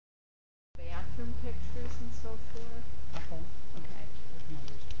so forth? Couple. Okay. You know,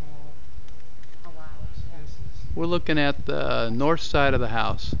 there's 12 Oh, wow. Yeah. spaces. We're looking at the north side of the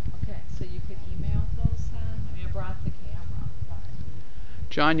house. Okay, so you could email those then? I mean, I brought the camera, but...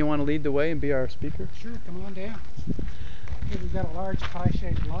 John, you want to lead the way and be our speaker? Sure, come on down. Here we've got a large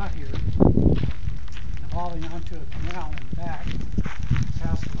pie-shaped lot here, evolving onto a canal in the back. This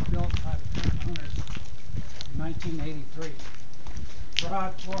house was built by the current owners in 1983.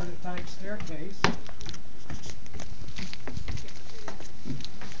 Broad Florida-type staircase.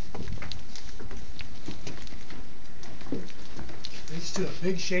 Leads to a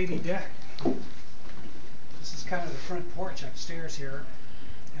big shady deck. This is kind of the front porch upstairs here,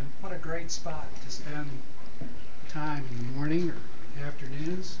 and what a great spot to spend time in the morning or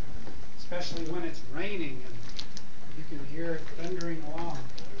afternoons, especially when it's raining and you can hear it thundering along.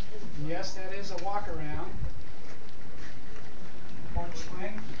 And yes, that is a walk around. Porch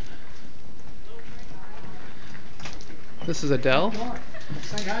swing. This is Adele.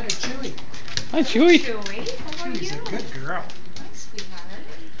 Say hi to Chewy. Hi, Chewy. Chewy, how are She's you? a good girl. Hi, sweetheart.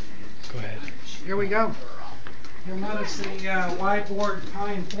 Go ahead. Here we go. You'll notice the wide board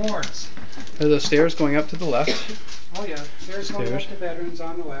pine floors. Are the stairs going up to the left? Oh yeah, stairs going up to bedrooms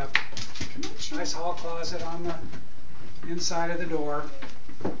on the left. Come on, Chewy. Nice hall closet on the inside of the door.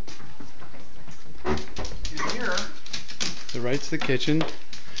 And here, The right's the kitchen.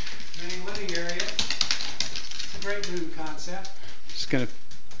 main living area. It's a great room concept. Just gonna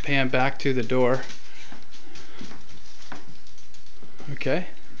pan back to the door. Okay.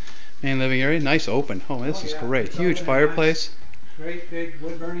 Main living area, nice open. Oh, this is yeah, great. it's Huge open and fireplace. Great big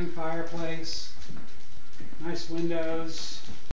wood burning fireplace. Nice windows.